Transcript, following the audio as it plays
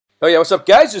Oh yeah, what's up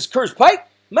guys? It's Curse Pike.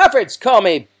 My friends call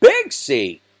me Big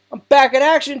C. I'm back in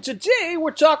action today.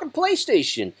 We're talking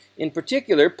PlayStation. In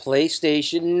particular,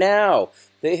 PlayStation Now.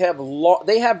 They have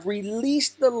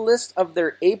released the list of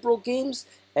their April games,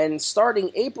 and starting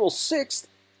April 6th,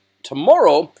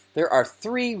 tomorrow, there are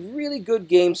 3 really good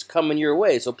games coming your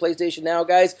way. So PlayStation Now,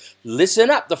 guys,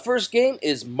 listen up. The first game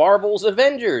is Marvel's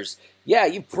Avengers. Yeah,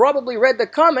 you probably read the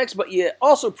comics, but you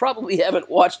also probably haven't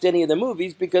watched any of the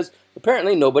movies because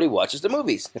apparently nobody watches the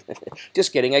movies.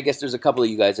 Just kidding. I guess there's a couple of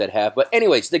you guys that have. But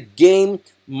anyways, the game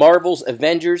Marvel's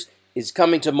Avengers is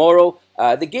coming tomorrow.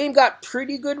 The game got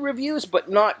pretty good reviews, but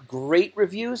not great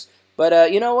reviews.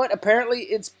 But you know what? Apparently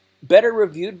it's better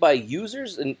reviewed by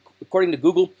users, and according to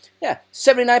Google, yeah,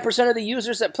 79% of the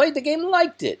users that played the game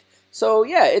liked it. So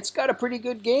yeah, it's got a pretty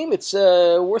good game. It's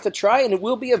worth a try, and it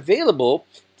will be available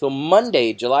till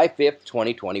Monday, July 5th,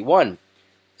 2021.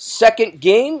 Second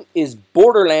game is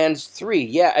Borderlands 3.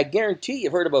 Yeah, I guarantee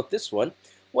you've heard about this one.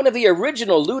 One of the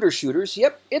original looter shooters.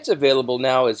 Yep, it's available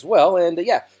now as well. And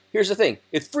yeah, here's the thing.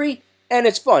 It's free and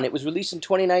it's fun. It was released in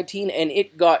 2019 and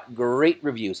it got great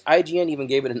reviews. IGN even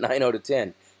gave it a 9 out of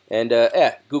 10. And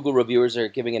Google reviewers are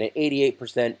giving it an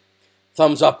 88%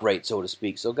 thumbs up rate, so to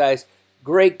speak. So guys,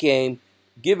 great game.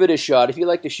 Give it a shot. If you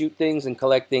like to shoot things and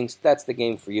collect things, that's the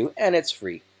game for you. And it's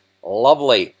free.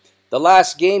 Lovely. The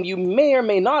last game you may or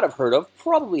may not have heard of,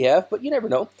 probably have, but you never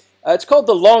know. It's called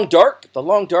The Long Dark. The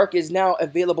Long Dark is now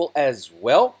available as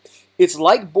well. It's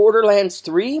like Borderlands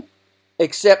 3,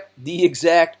 except the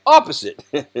exact opposite.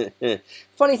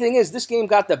 Funny thing is, this game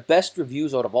got the best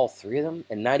reviews out of all 3 of them,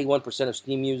 and 91% of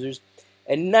Steam users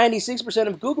and 96%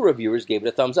 of Google reviewers gave it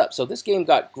a thumbs up. So this game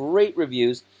got great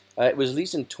reviews. It was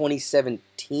released in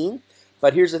 2017,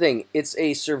 but here's the thing. It's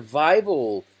a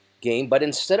survival game, but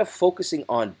instead of focusing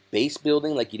on base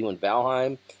building like you do in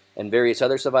Valheim and various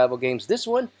other survival games, this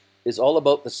one is all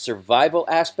about the survival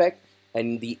aspect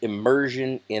and the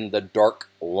immersion in the dark,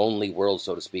 lonely world,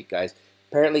 so to speak, guys.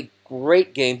 Apparently,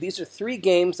 great game. These are 3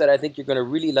 games that I think you're going to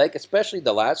really like, especially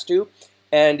the last 2.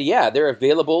 And yeah, they're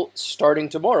available starting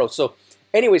tomorrow. So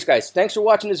anyways, guys, thanks for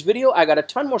watching this video. I got a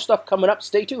ton more stuff coming up.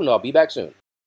 Stay tuned. I'll be back soon.